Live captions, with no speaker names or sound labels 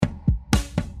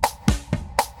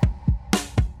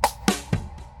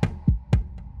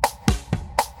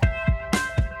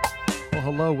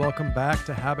hello. Welcome back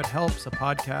to Habit Helps, a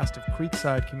podcast of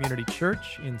Creekside Community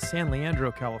Church in San Leandro,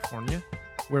 California,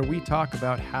 where we talk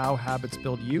about how habits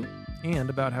build you and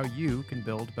about how you can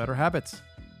build better habits.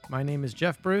 My name is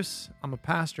Jeff Bruce. I'm a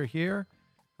pastor here.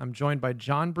 I'm joined by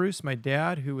John Bruce, my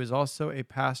dad, who is also a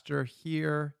pastor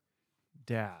here.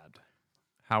 Dad,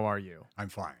 how are you? I'm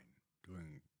fine.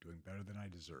 Doing better than I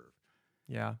deserve.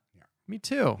 Yeah. Me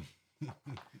too.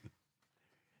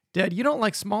 Dad, you don't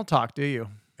like small talk, do you?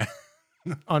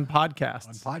 On podcasts.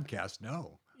 On podcasts,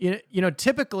 no. You know,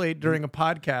 typically during a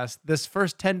podcast, this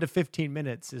first 10 to 15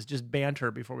 minutes is just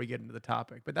banter before we get into the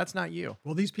topic, but that's not you.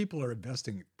 Well, these people are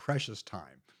investing precious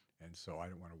time, and so I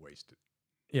don't want to waste it.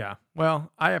 Yeah.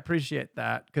 Well, I appreciate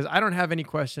that because I don't have any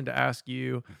question to ask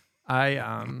you.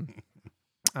 I'm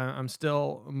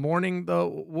still mourning the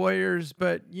Warriors,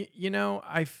 but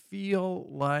I feel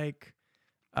like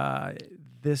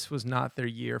this was not their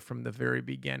year from the very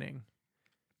beginning.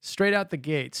 Straight out the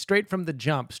gate, straight from the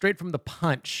jump, straight from the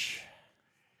punch,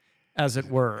 as it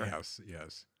were.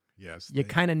 Yes. You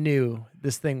kind of knew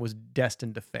this thing was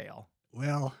destined to fail.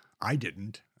 Well, I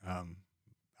didn't.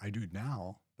 I do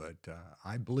now, but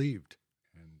I believed,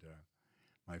 and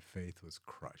my faith was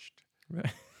crushed.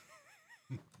 Right.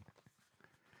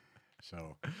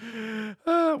 So,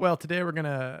 well, today we're going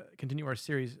to continue our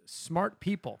series, Smart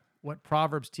People, what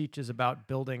Proverbs teaches about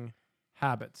building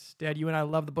habits. Dad, you and I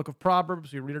love the book of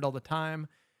Proverbs. We read it all the time.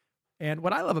 And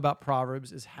what I love about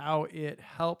Proverbs is how it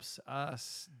helps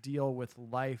us deal with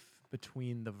life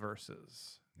between the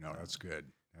verses. no, that's good.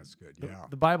 That's good. Yeah.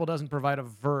 The Bible doesn't provide a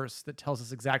verse that tells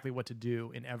us exactly what to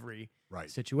do in every Right.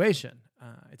 situation.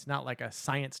 It's not like a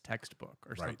science textbook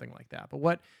or Right. something like that. But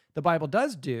what the Bible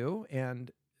does do, and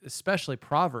especially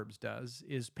Proverbs does,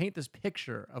 is paint this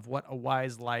picture of what a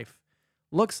wise life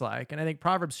looks like. And I think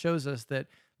Proverbs shows us that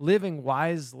living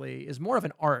wisely is more of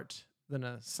an art than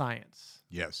a science.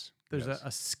 Yes. There's yes.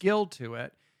 a skill to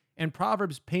it. And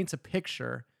Proverbs paints a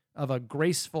picture of a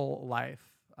graceful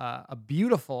life, a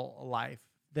beautiful life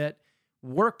that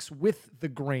works with the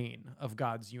grain of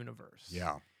God's universe.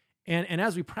 Yeah. And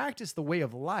as we practice the way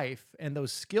of life and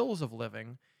those skills of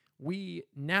living, we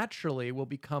naturally will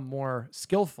become more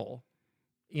skillful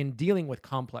in dealing with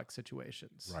complex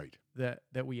situations Right.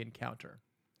 that we encounter.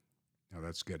 No,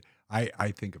 that's good.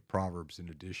 I think of Proverbs in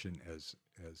addition as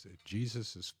if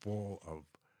Jesus is full of,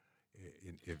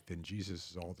 if in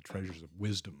Jesus is all the treasures of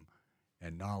wisdom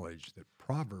and knowledge, that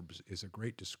Proverbs is a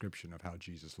great description of how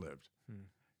Jesus lived.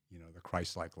 The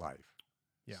Christ-like life.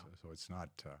 Yeah. So it's not.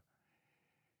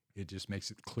 It just makes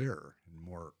it clearer and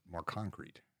more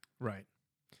concrete. Right.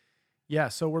 Yeah,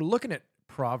 so we're looking at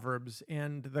Proverbs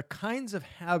and the kinds of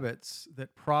habits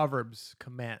that Proverbs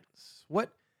commands.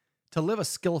 To live a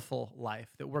skillful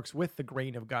life that works with the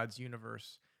grain of God's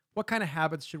universe, what kind of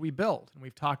habits should we build? And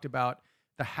we've talked about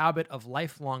the habit of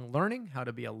lifelong learning, how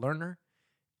to be a learner.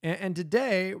 And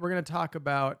today we're going to talk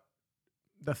about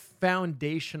the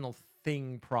foundational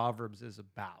thing Proverbs is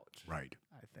about. Right.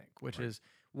 I think, which is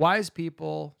wise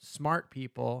people, smart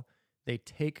people, they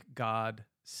take God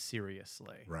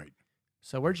seriously. Right.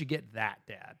 So where'd you get that,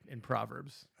 Dad, in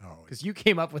Proverbs? Oh, Because you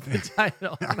came up with the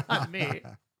title, not me.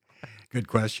 Good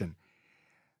question.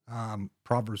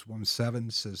 Proverbs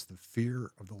 1:7 says, "The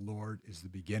fear of the Lord is the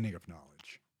beginning of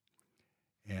knowledge."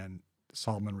 And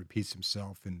Solomon repeats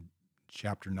himself in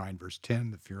chapter 9, verse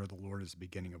 10, "The fear of the Lord is the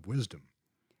beginning of wisdom,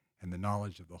 and the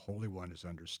knowledge of the Holy One is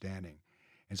understanding."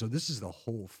 And so this is the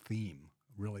whole theme,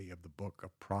 really, of the book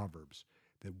of Proverbs,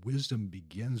 that wisdom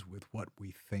begins with what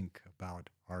we think about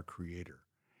our Creator.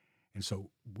 And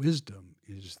so wisdom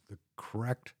is the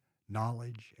correct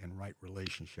knowledge and right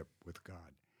relationship with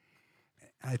God.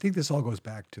 And I think this all goes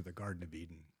back to the Garden of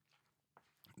Eden,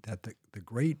 that the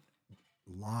great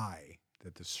lie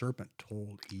that the serpent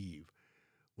told Eve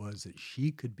was that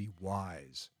she could be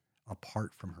wise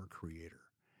apart from her Creator.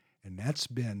 And that's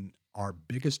been our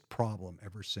biggest problem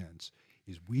ever since,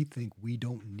 is we think we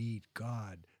don't need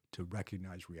God to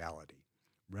recognize reality,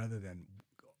 rather than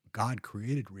God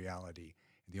created reality.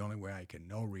 And the only way I can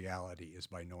know reality is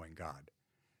by knowing God.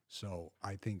 So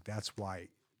I think that's why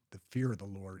the fear of the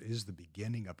Lord is the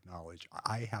beginning of knowledge.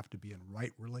 I have to be in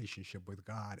right relationship with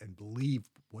God and believe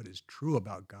what is true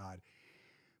about God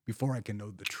before I can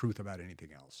know the truth about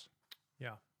anything else.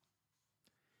 Yeah.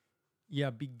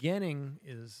 Yeah, beginning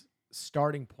is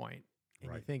starting point. And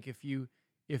you Right. think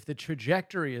if the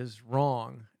trajectory is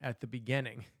wrong at the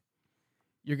beginning,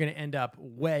 you're going to end up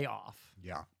way off.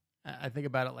 Yeah. I think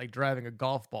about it like driving a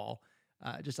golf ball.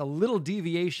 Just a little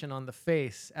deviation on the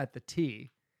face at the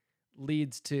tee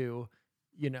leads to,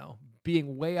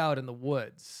 being way out in the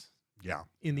woods Yeah.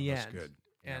 in the That's end. good.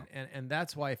 And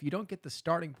that's why if you don't get the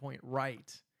starting point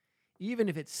right, even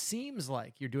if it seems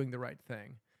like you're doing the right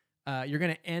thing, you're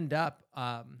going to end up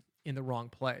in the wrong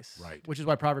place. Right. Which is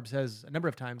why Proverbs says a number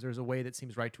of times, there's a way that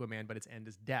seems right to a man, but its end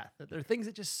is death. That there are things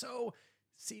that just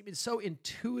seem so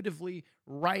intuitively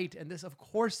right, and this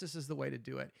is the way to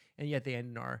do it, and yet they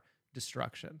end in our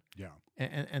destruction. Yeah.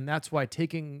 And that's why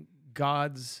taking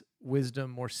God's wisdom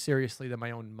more seriously than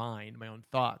my own mind, my own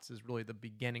thoughts, is really the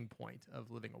beginning point of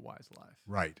living a wise life.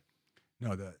 Right.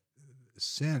 No, the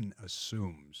sin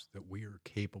assumes that we are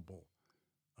capable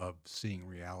of seeing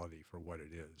reality for what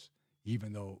it is,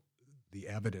 even though the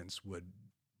evidence would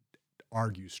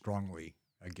argue strongly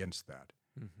against that.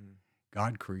 Mm-hmm.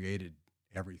 God created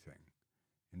everything,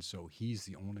 and so he's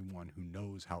the only one who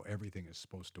knows how everything is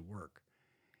supposed to work.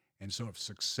 And so if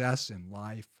success in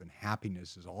life and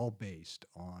happiness is all based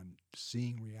on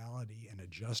seeing reality and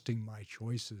adjusting my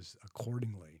choices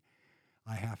accordingly,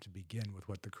 I have to begin with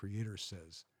what the Creator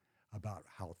says about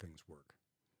how things work.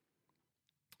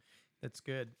 That's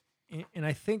good. And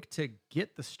I think to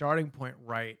get the starting point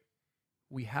right,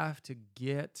 we have to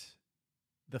get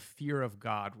the fear of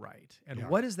God right. And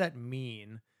what does that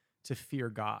mean to fear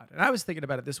God? And I was thinking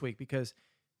about it this week because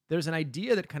there's an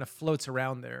idea that kind of floats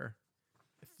around there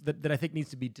that I think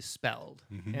needs to be dispelled.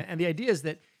 Mm-hmm. And the idea is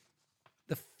that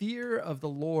the fear of the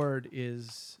Lord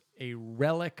is a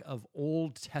relic of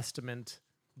Old Testament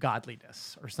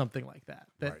godliness or something like that.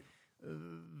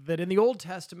 That in the Old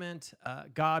Testament,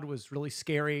 God was really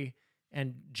scary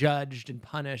and judged and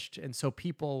punished, and so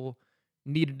people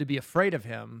needed to be afraid of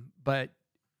him. But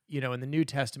in the New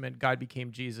Testament, God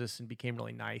became Jesus and became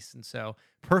really nice, and so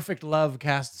perfect love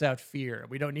casts out fear.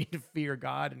 We don't need to fear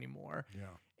God anymore. Yeah.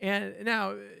 And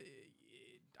now,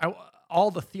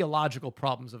 all the theological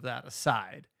problems of that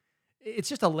aside, it's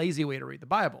just a lazy way to read the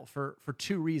Bible for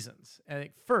two reasons. I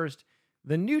think first,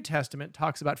 the New Testament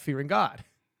talks about fearing God.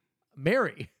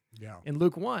 Mary, in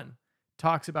Luke 1,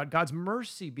 talks about God's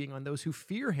mercy being on those who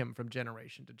fear him from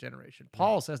generation to generation.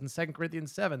 Paul says in 2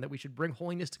 Corinthians 7 that we should bring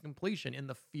holiness to completion in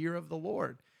the fear of the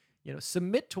Lord.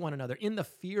 Submit to one another in the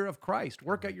fear of Christ.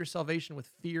 Work out your salvation with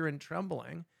fear and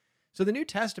trembling. So the New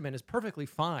Testament is perfectly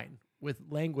fine with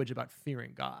language about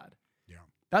fearing God. Yeah.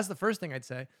 That's the first thing I'd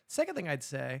say. Second thing I'd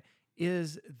say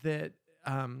is that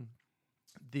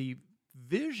the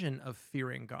vision of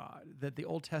fearing God that the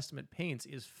Old Testament paints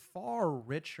is far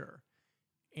richer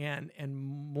and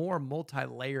more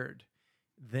multi-layered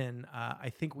than I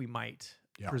think we might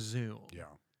presume.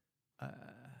 Yeah.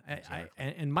 Exactly.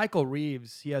 And Michael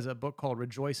Reeves, he has a book called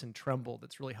Rejoice and Tremble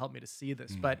that's really helped me to see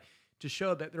this. But to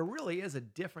show that there really is a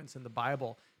difference in the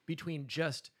Bible between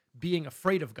just being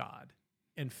afraid of God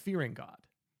and fearing God.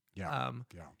 Yeah.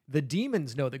 The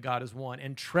demons know that God is one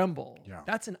and tremble. Yeah.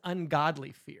 That's an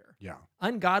ungodly fear. Yeah.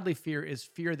 Ungodly fear is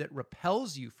fear that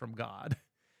repels you from God,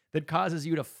 that causes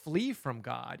you to flee from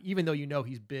God, even though you know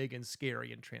he's big and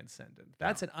scary and transcendent.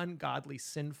 That's an ungodly,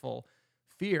 sinful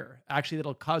fear, actually,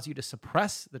 that'll cause you to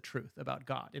suppress the truth about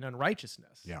God in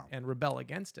unrighteousness and rebel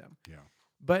against him. Yeah.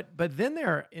 But then there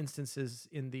are instances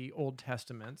in the Old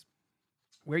Testament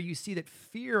where you see that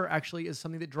fear actually is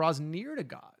something that draws near to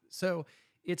God. So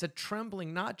it's a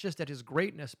trembling not just at his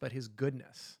greatness, but his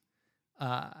goodness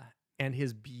and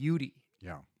his beauty.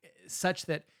 Yeah. Such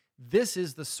that this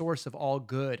is the source of all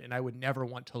good, and I would never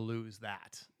want to lose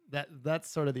that. That's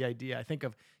sort of the idea. I think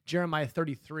of Jeremiah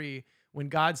 33, when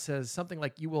God says something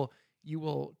like, you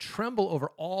will tremble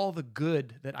over all the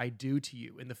good that I do to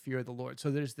you in the fear of the Lord. So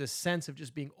there's this sense of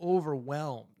just being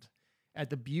overwhelmed at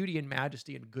the beauty and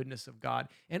majesty and goodness of God.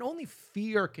 And only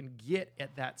fear can get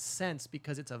at that sense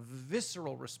because it's a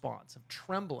visceral response of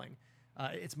trembling.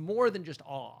 It's more than just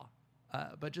awe,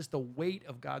 but just the weight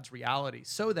of God's reality.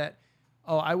 So that,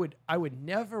 I would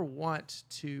never want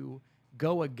to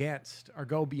go against or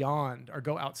go beyond or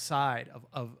go outside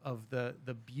of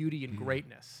the beauty and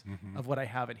greatness of what I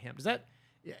have in him. Does that?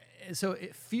 So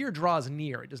fear draws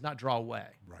near; it does not draw away.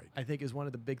 Right. I think is one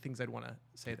of the big things I'd want to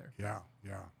say there. Yeah.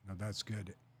 No, that's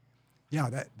good. Yeah,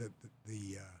 that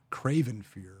the craven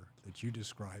fear that you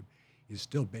describe is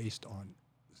still based on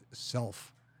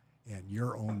self and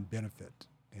your own benefit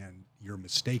and your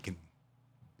mistaken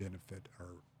benefit or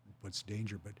what's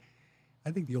danger. But I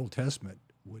think the Old Testament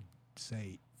would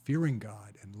say fearing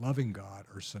God and loving God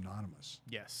are synonymous.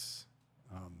 Yes.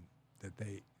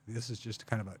 This is just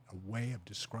kind of a way of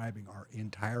describing our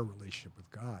entire relationship with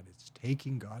God. It's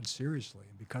taking God seriously.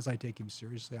 And because I take him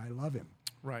seriously, I love him.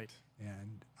 Right.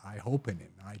 And I hope in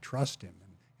him. I trust him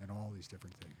and all these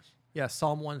different things. Yeah,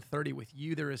 Psalm 130, with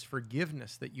you there is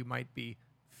forgiveness that you might be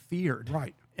feared.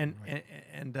 Right. And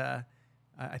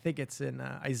I think it's in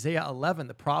Isaiah 11,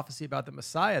 the prophecy about the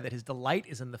Messiah, that his delight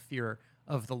is in the fear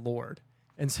of the Lord.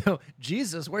 And so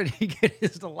Jesus, where did he get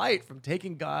his delight? From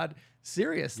taking God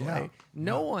seriously. Yeah.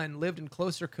 No one lived in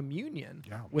closer communion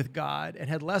Yeah. with God and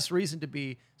had less reason to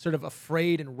be sort of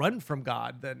afraid and run from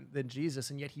God than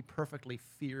Jesus, and yet he perfectly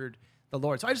feared the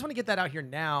Lord. So I just want to get that out here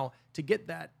now to get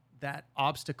that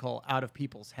obstacle out of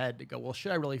people's head to go, well,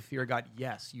 should I really fear God?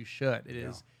 Yes, you should.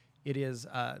 It is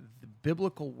the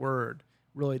biblical word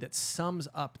really that sums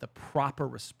up the proper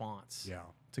response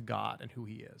to God and who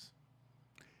he is.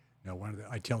 Now,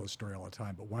 I tell this story all the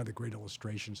time, but one of the great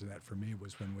illustrations of that for me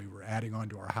was when we were adding on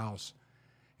to our house,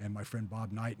 and my friend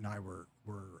Bob Knight and I were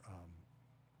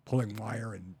pulling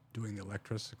wire and doing the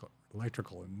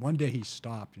electrical. And one day he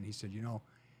stopped and he said,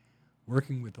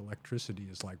 working with electricity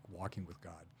is like walking with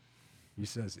God. He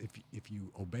says, if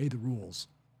you obey the rules,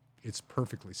 it's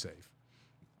perfectly safe.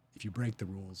 If you break the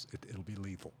rules, it'll be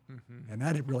lethal. Mm-hmm. And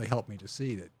that had really helped me to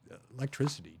see that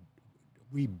electricity,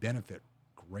 we benefit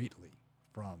greatly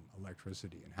from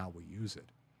electricity and how we use it.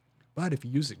 But if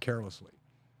you use it carelessly,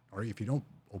 or if you don't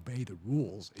obey the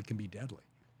rules, it can be deadly.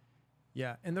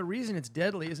 Yeah, and the reason it's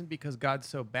deadly isn't because God's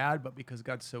so bad, but because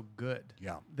God's so good.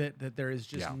 Yeah. That there is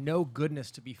just no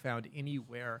goodness to be found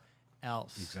anywhere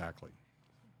else. Exactly.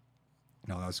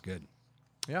 No, that's good.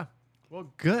 Yeah.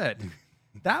 Well, good.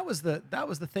 That was the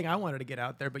thing I wanted to get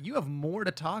out there, but you have more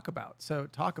to talk about. So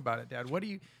talk about it, Dad.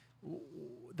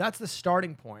 That's the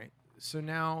starting point. So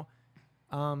now,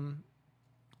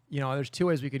 there's two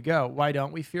ways we could go. Why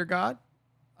don't we fear God?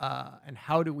 And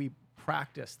how do we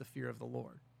practice the fear of the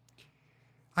Lord?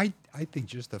 I think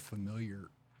just the familiar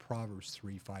Proverbs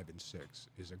 3, 5, and 6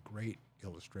 is a great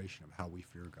illustration of how we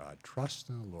fear God. Trust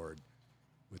in the Lord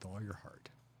with all your heart,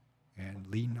 and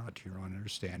lean not to your own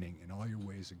understanding. In all your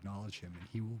ways acknowledge him, and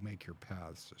he will make your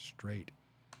paths straight.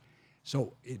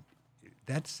 So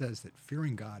that says that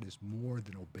fearing God is more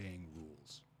than obeying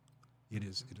rules. It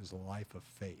is a life of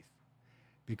faith,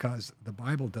 because the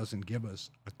Bible doesn't give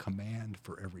us a command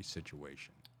for every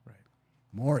situation. Right.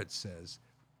 More, it says,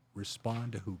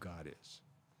 respond to who God is.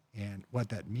 And what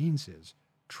that means is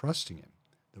trusting him.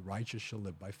 The righteous shall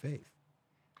live by faith.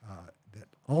 That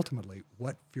ultimately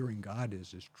what fearing God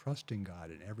is trusting God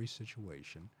in every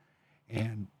situation.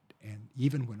 And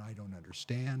even when I don't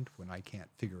understand, when I can't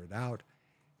figure it out,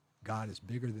 God is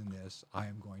bigger than this. I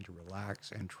am going to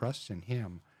relax and trust in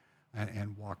him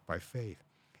and walk by faith.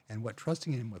 And what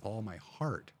trusting in him with all my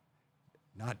heart,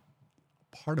 not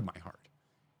part of my heart,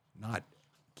 not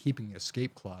keeping an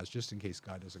escape clause just in case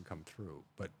God doesn't come through,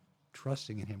 but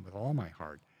trusting in him with all my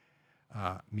heart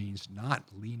means not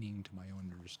leaning to my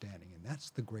own understanding. And that's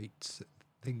the great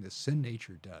thing the sin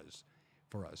nature does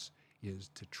for us, is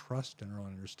to trust in our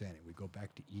own understanding. We go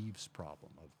back to Eve's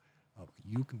problem of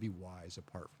you can be wise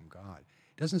apart from God.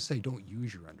 It doesn't say don't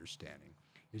use your understanding.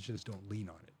 It's just don't lean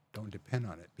on it. Don't depend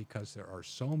on it, because there are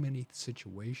so many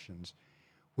situations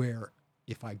where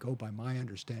if I go by my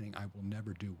understanding, I will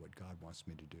never do what God wants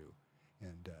me to do.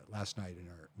 And last night in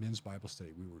our men's Bible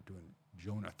study, we were doing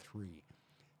Jonah 3.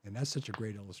 And that's such a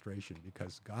great illustration,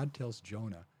 because God tells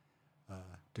Jonah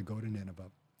to go to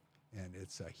Nineveh, and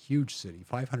it's a huge city,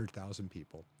 500,000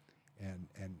 people,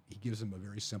 and he gives them a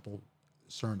very simple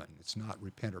sermon. It's not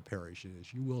repent or perish. It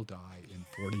is you will die in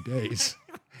 40 days.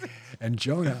 And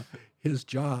Jonah, his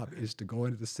job is to go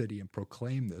into the city and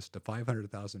proclaim this to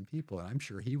 500,000 people. And I'm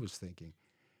sure he was thinking,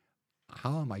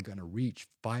 how am I going to reach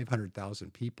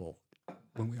 500,000 people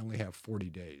when we only have 40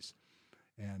 days?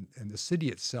 And the city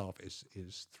itself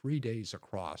is 3 days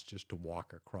across, just to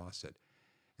walk across it.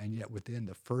 And yet within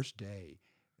the first day,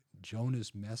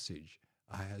 Jonah's message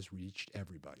has reached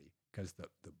everybody, because the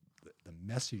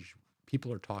message,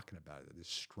 people are talking about it. This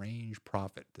strange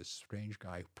prophet, this strange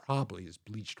guy, who probably is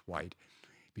bleached white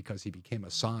because he became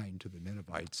a sign to the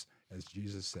Ninevites, as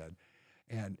Jesus said.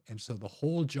 And so the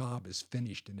whole job is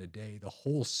finished in a day. The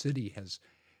whole city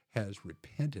has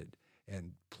repented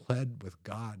and pled with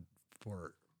God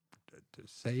to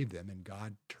save them, and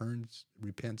God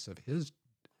repents of his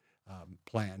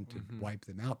plan to wipe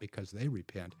them out because they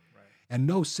repent. Right. And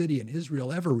no city in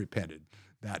Israel ever repented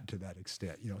to that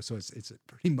extent. So it's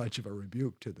pretty much of a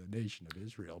rebuke to the nation of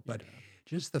Israel. But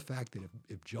just the fact that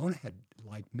if Jonah had,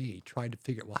 like me, tried to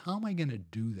figure out, well, how am I going to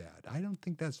do that? I don't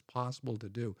think that's possible to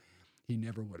do. He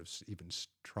never would have even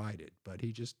tried it, but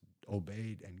he just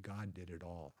obeyed, and God did it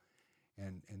all.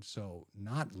 And so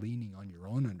not leaning on your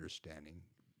own understanding,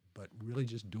 but really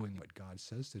just doing what God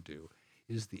says to do,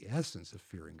 is the essence of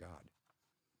fearing God.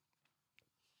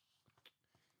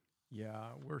 Yeah,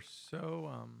 we're so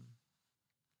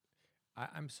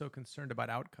I'm so concerned about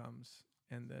outcomes,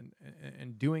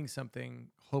 and doing something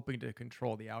hoping to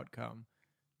control the outcome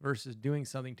versus doing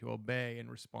something to obey in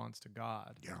response to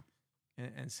God. Yeah.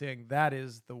 And saying that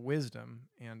is the wisdom,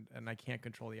 and I can't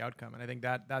control the outcome. And I think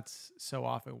that's so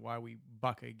often why we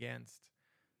buck against,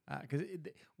 because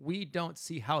we don't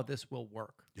see how this will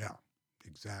work. Yeah,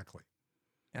 exactly.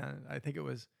 And I think it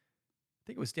was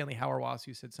Stanley Hauerwas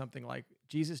who said something like,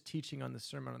 Jesus teaching on the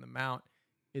Sermon on the Mount,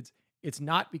 it's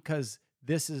not because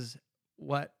this is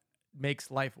what makes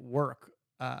life work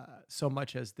so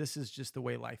much as this is just the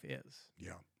way life is.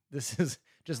 Yeah. This is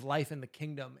just life in the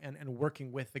kingdom and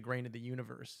working with the grain of the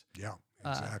universe. Yeah,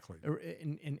 exactly.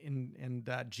 And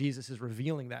Jesus is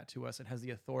revealing that to us and has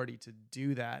the authority to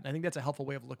do that. And I think that's a helpful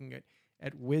way of looking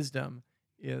at wisdom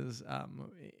is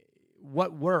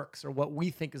what works or what we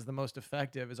think is the most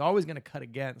effective is always going to cut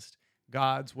against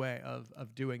God's way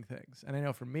of doing things. And I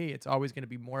know for me, it's always going to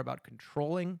be more about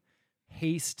controlling,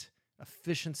 haste,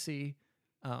 efficiency,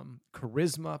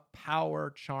 charisma, power,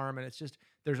 charm. And it's just,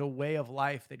 there's a way of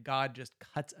life that God just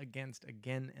cuts against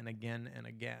again and again and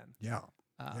again. Yeah.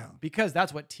 Because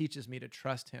that's what teaches me to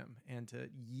trust him and to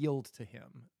yield to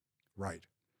him. Right.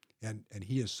 And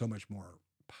he is so much more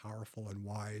powerful and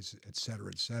wise, et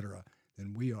cetera,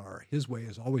 than we are. His way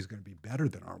is always going to be better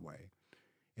than our way.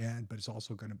 But it's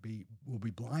also we'll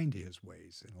be blind to his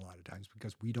ways in a lot of times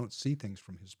because we don't see things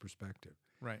from his perspective.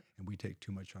 Right. And we take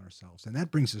too much on ourselves. And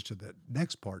that brings us to the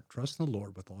next part. Trust in the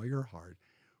Lord with all your heart.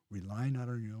 Rely not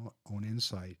on your own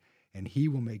insight, and he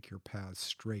will make your path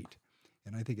straight.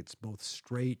 And I think it's both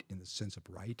straight in the sense of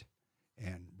right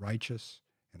and righteous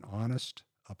and honest,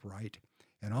 upright,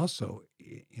 and also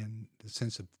in the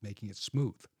sense of making it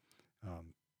smooth,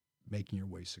 making your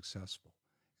way successful.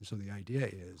 And so the idea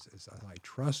is as I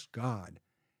trust God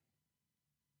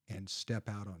and step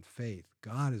out on faith,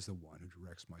 God is the one who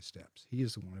directs my steps. He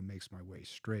is the one who makes my way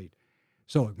straight.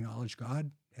 So acknowledge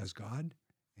God as God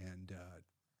and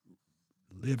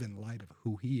live in light of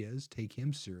who he is, take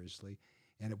him seriously,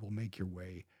 and it will make your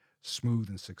way smooth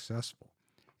and successful.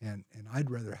 And I'd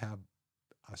rather have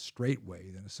a straight way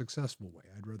than a successful way.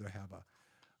 I'd rather have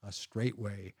a straight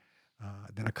way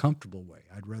than a comfortable way.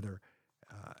 I'd rather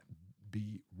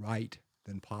be right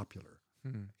than popular.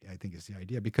 I think is the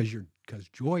idea because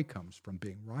joy comes from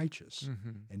being righteous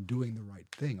and doing the right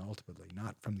thing ultimately,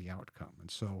 not from the outcome. And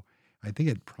so I think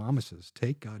it promises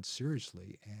take God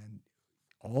seriously and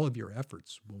all of your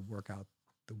efforts will work out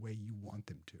the way you want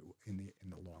them to in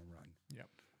the long run. Yep.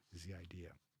 Is the idea.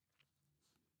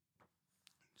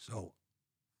 So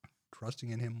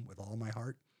trusting in him with all my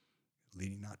heart,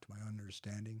 leaning not to my own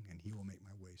understanding, and he will make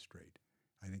my way straight.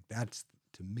 I think that's,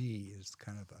 to me, is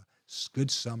kind of a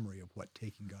good summary of what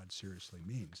taking God seriously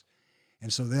means.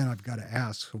 And so then I've got to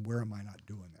ask, so where am I not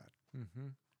doing that? Mm-hmm.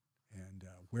 And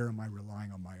where am I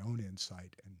relying on my own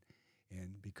insight?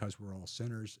 And because we're all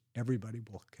sinners, everybody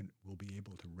will be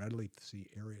able to readily see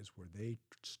areas where they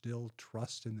still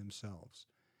trust in themselves,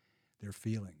 their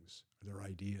feelings, their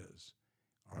ideas,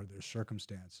 or their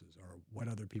circumstances, or what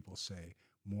other people say,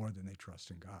 more than they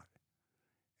trust in God.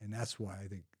 And that's why I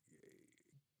think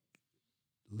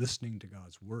listening to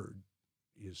God's word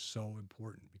is so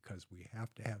important, because we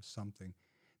have to have something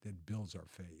that builds our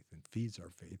faith and feeds our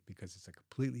faith, because it's a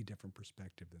completely different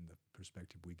perspective than the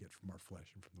perspective we get from our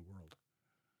flesh and from the world.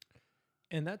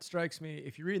 And that strikes me,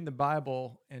 if you read in the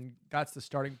Bible, and that's the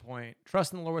starting point,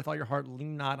 trust in the Lord with all your heart,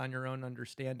 lean not on your own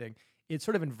understanding. It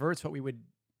sort of inverts what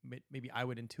maybe I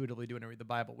would intuitively do when I read the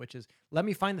Bible, which is, let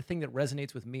me find the thing that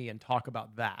resonates with me and talk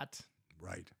about that.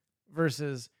 Right.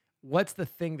 Versus, what's the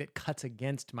thing that cuts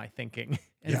against my thinking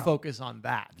and focus on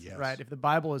that, yes. Right? If the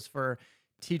Bible is for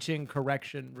teaching,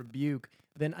 correction, rebuke,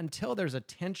 then until there's a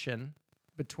tension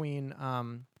between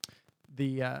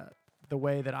the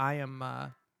way that I am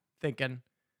thinking,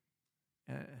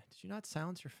 did you not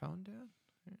silence your phone, Dad?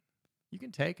 You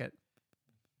can take it.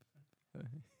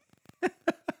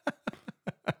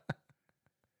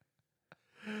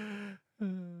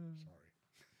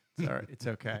 Sorry, it's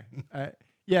okay.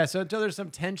 So until there's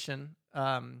some tension,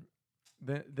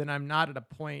 then I'm not at a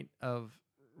point of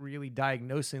really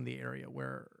diagnosing the area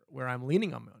where I'm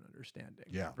leaning on my own understanding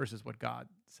versus what God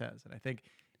says. And I think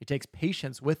it takes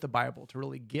patience with the Bible to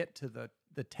really get to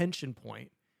the tension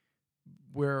point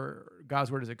where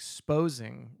God's word is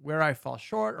exposing where I fall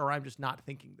short, or I'm just not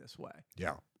thinking this way.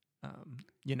 Yeah.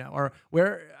 Or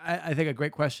where I think a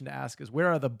great question to ask is, where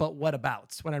are the but what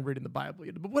abouts when I'm reading the Bible?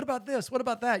 But what about this? What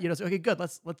about that? So okay, good.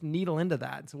 Let's needle into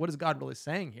that. So what is God really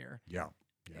saying here? Yeah.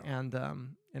 And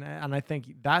I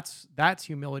think that's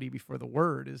humility before the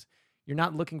word. Is you're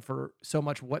not looking for so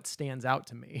much what stands out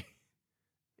to me.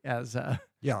 as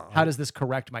Yeah, how does this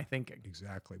correct my thinking?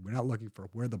 exactly. We're not looking for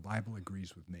where the Bible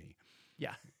agrees with me,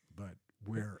 Yeah. but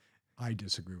where I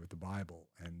disagree with the Bible,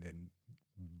 and then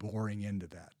boring into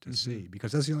that to Mhm. see,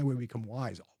 because that's the only way we become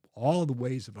wise. All the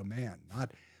ways of a man,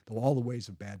 not all the ways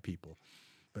of bad people,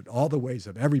 but all the ways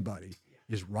of everybody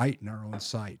is right in our own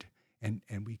sight. And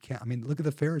we can't, I mean, look at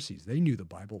the Pharisees. They knew the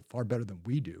Bible far better than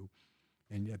we do,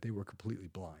 and yet they were completely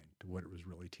blind to what it was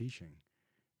really teaching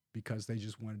because they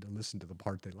just wanted to listen to the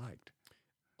part they liked.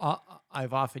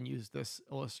 I've often used this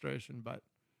illustration, but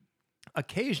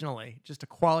occasionally, just to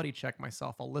quality check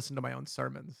myself, I'll listen to my own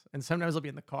sermons. And sometimes I'll be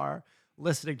in the car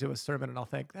listening to a sermon and I'll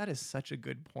think, that is such a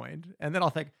good point. And then I'll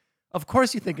think, of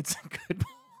course you think it's a good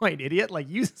point, idiot. Like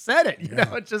you said it, you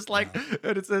know, it's just like,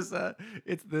 and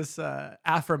it's this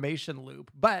affirmation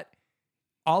loop. But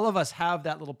all of us have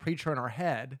that little preacher in our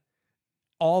head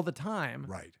all the time.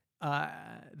 Right.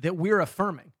 That we're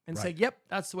affirming and say, Right. yep,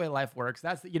 that's the way life works.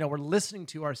 That's the, we're listening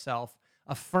to ourselves,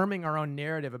 affirming our own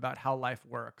narrative about how life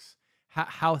works,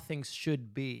 how things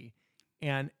should be.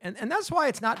 And that's why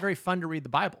it's not very fun to read the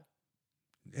Bible.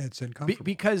 It's uncomfortable.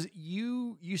 Because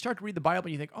you start to read the Bible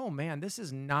and you think, oh man, this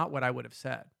is not what I would have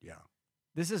said. Yeah.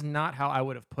 This is not how I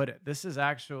would have put it. This is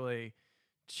actually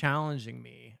challenging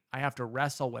me. I have to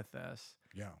wrestle with this.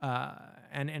 Yeah.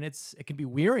 And it can be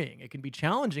wearying. It can be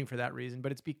challenging for that reason,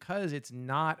 but it's because it's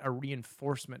not a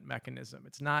reinforcement mechanism.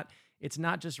 It's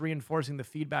not just reinforcing the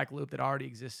feedback loop that already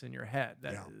exists in your head.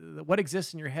 What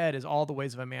exists in your head is all the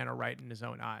ways of a man are right in his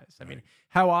own eyes. I mean,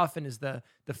 how often is the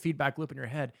feedback loop in your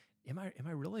head? Am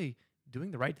I really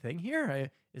doing the right thing here?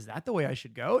 Is that the way I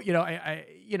should go?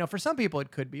 For some people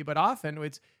it could be, but often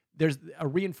there's a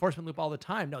reinforcement loop all the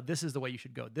time. No, this is the way you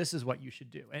should go. This is what you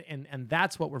should do. And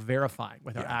that's what we're verifying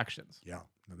with our actions. Yeah,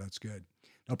 no, that's good.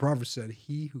 Now, Proverbs said,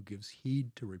 he who gives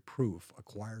heed to reproof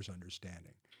acquires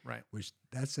understanding. Right. Which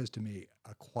that says to me,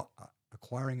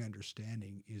 acquiring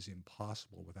understanding is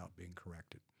impossible without being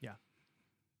corrected. Yeah.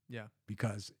 Yeah.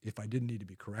 Because if I didn't need to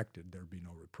be corrected, there'd be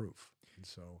no reproof. And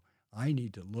so I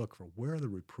need to look for where are the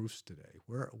reproofs today?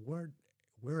 Where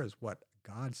is what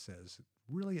God says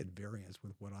really at variance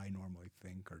with what I normally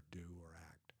think or do or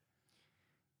act?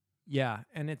 Yeah,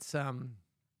 and it's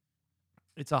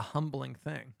a humbling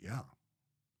thing. Yeah.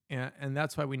 And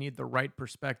that's why we need the right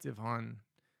perspective on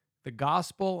the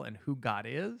gospel and who God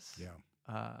is.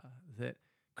 Yeah. That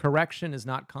correction is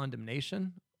not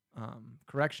condemnation.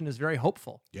 Correction is very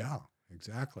hopeful. Yeah,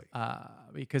 exactly.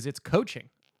 Because it's coaching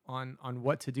on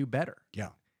what to do better. Yeah.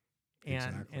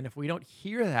 And if we don't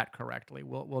hear that correctly,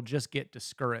 we'll just get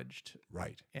discouraged,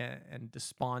 right, and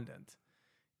despondent.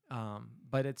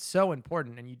 But it's so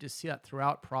important, and you just see that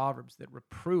throughout Proverbs that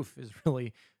reproof is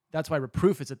really. That's why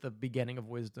reproof is at the beginning of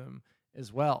wisdom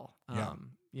as well.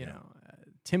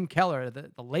 Tim Keller,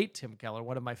 the late Tim Keller,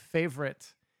 one of my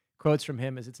favorite quotes from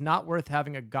him is, "It's not worth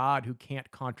having a God who can't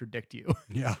contradict you."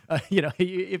 Yeah.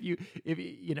 If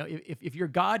your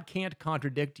God can't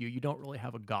contradict you, you don't really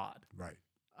have a God. Right.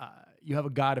 You have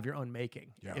a God of your own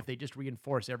making. Yeah. If they just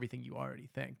reinforce everything you already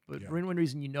think. But Yeah. one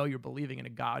reason you're believing in a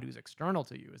God who's external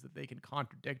to you is that they can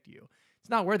contradict you. It's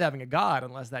not worth having a God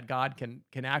unless that God can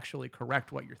actually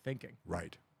correct what you're thinking.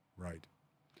 Right. Right.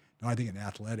 Now, I think in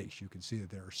athletics, you can see that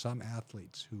there are some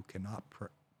athletes who cannot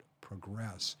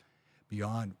progress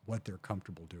beyond what they're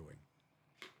comfortable doing.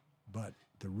 But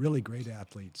the really great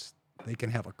athletes, they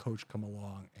can have a coach come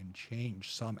along and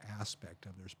change some aspect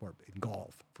of their sport. In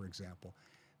golf, for example,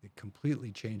 they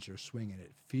completely change their swing, and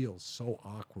it feels so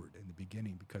awkward in the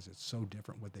beginning because it's so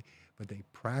different. But they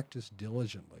practice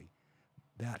diligently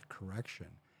that correction,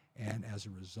 and as a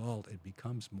result, it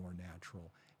becomes more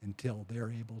natural until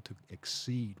they're able to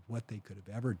exceed what they could have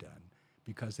ever done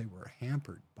because they were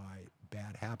hampered by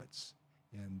bad habits.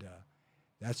 And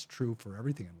that's true for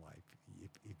everything in life.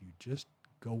 If you just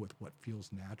go with what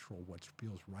feels natural, what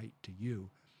feels right to you,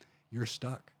 you're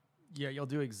stuck. Yeah, you'll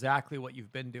do exactly what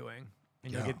you've been doing,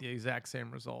 and you'll get the exact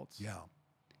same results. Yeah.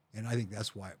 And I think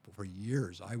that's why for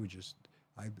years I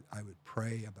would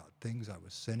pray about things I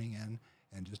was sinning in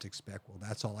and just expect, well,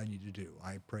 that's all I need to do.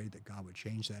 I prayed that God would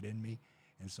change that in me,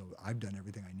 and so I've done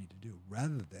everything I need to do,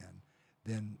 rather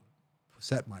than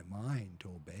set my mind to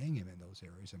obeying him in those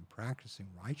areas and practicing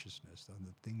righteousness on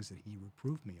the things that he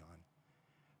reproved me on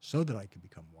so that I could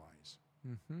become wise.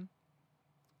 Mm-hmm.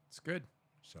 It's good.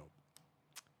 So.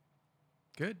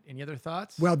 Good. Any other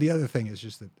thoughts? Well, the other thing is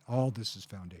just that all this is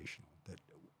foundational, that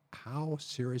how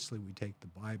seriously we take the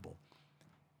Bible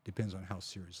depends on how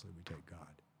seriously we take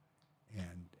God.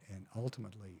 And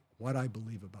ultimately, what I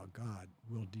believe about God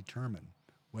will determine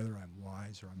whether I'm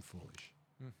wise or I'm foolish.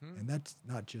 Mm-hmm. And that's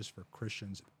not just for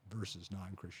Christians versus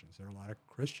non-Christians. There are a lot of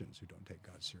Christians who don't take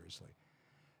God seriously.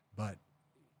 But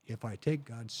if I take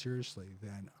God seriously,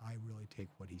 then I really take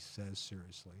what he says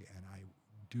seriously, and I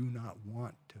do not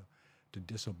want to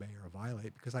disobey or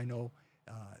violate, because I know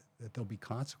that there'll be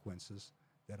consequences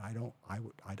that I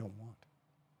don't want.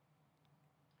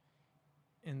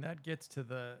 And that gets to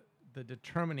the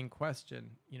determining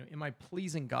question, am I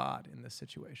pleasing God in this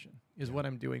situation? Is what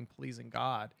I'm doing pleasing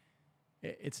God?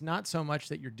 It's not so much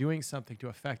that you're doing something to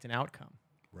affect an outcome.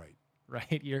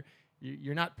 Right?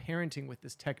 You're not parenting with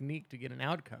this technique to get an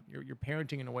outcome. You're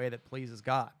parenting in a way that pleases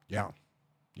God.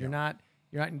 You're not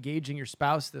engaging your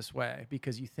spouse this way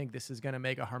because you think this is going to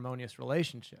make a harmonious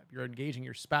relationship. You're engaging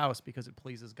your spouse because it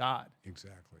pleases God.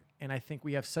 Exactly. And I think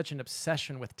we have such an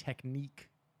obsession with technique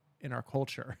in our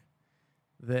culture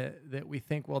that we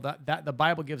think, well, that the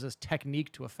Bible gives us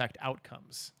technique to affect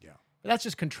outcomes. But that's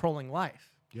just controlling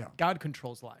life. God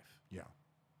controls life.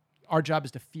 Our job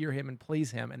is to fear him and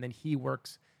please him, and then he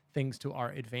works things to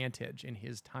our advantage in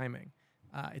his timing.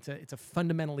 It's a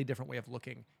fundamentally different way of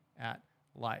looking at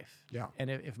life. And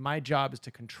if my job is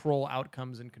to control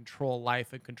outcomes and control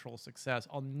life and control success,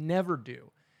 I'll never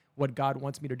do what God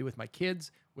wants me to do with my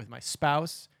kids, with my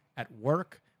spouse, at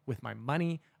work, with my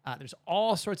money. There's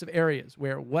all sorts of areas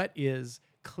where what is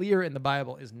clear in the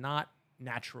Bible is not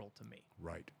natural to me.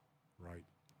 Right.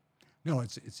 No,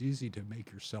 it's easy to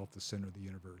make yourself the center of the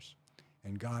universe,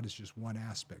 and God is just one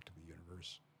aspect of the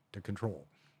universe to control.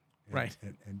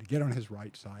 And to get on his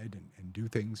right side and do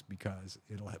things because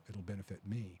it'll benefit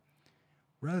me,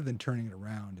 rather than turning it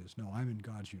around as, no, I'm in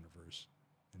God's universe,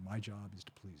 and my job is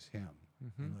to please him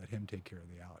and let him take care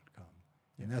of the outcome.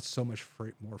 And that's so much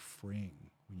more freeing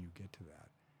when you get to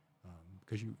that,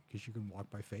 because you can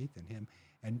walk by faith in him.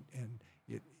 And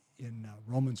in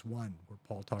Romans 1, where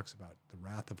Paul talks about the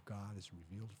wrath of God is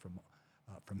revealed from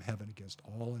heaven against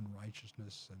all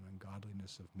unrighteousness and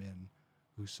ungodliness of men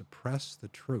who suppress the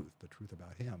truth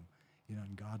about him in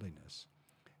ungodliness.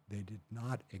 They did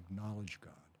not acknowledge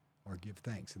God or give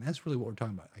thanks. And that's really what we're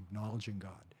talking about, acknowledging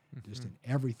God. Just in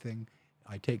everything,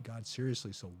 I take God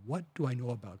seriously. So what do I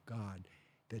know about God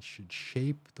that should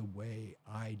shape the way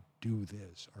I do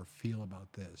this or feel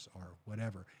about this or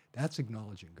whatever? That's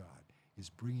acknowledging God, is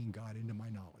bringing God into my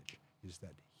knowledge, is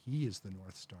that he is the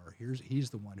North Star. He's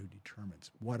the one who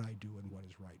determines what I do and what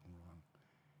is right and wrong.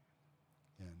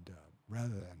 And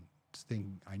rather than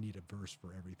thinking I need a verse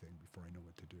for everything before I know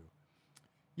what to do.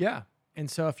 Yeah.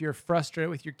 And so if you're frustrated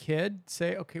with your kid,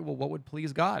 say, okay, well, what would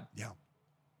please God? Yeah.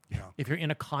 If you're in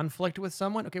a conflict with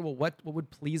someone, okay, well, what would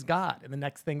please God in the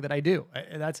next thing that I do?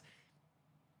 It's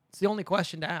the only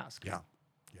question to ask. Yeah.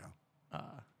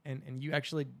 And you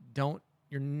actually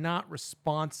you're not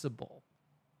responsible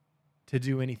to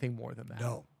do anything more than that.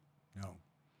 No,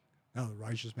 the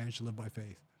righteous man should live by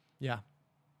faith. Yeah.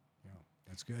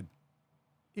 That's good.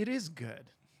 It is good.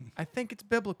 I think it's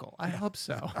biblical. I hope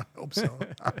so. I hope so.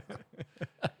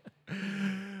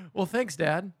 Well, thanks,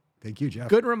 Dad. Thank you, Jeff.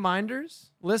 Good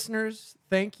reminders. Listeners,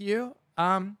 thank you.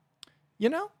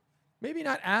 Maybe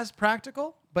not as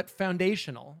practical, but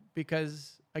foundational,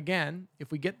 because, again,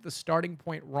 if we get the starting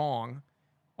point wrong,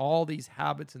 all these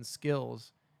habits and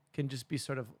skills can just be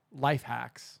sort of life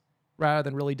hacks rather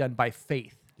than really done by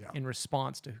faith in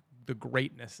response to the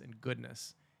greatness and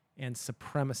goodness and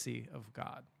supremacy of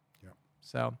God.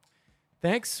 So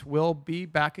thanks. We'll be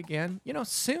back again,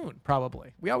 soon,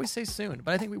 probably. We always say soon,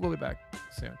 but I think we will be back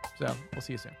soon. So we'll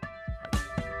see you soon.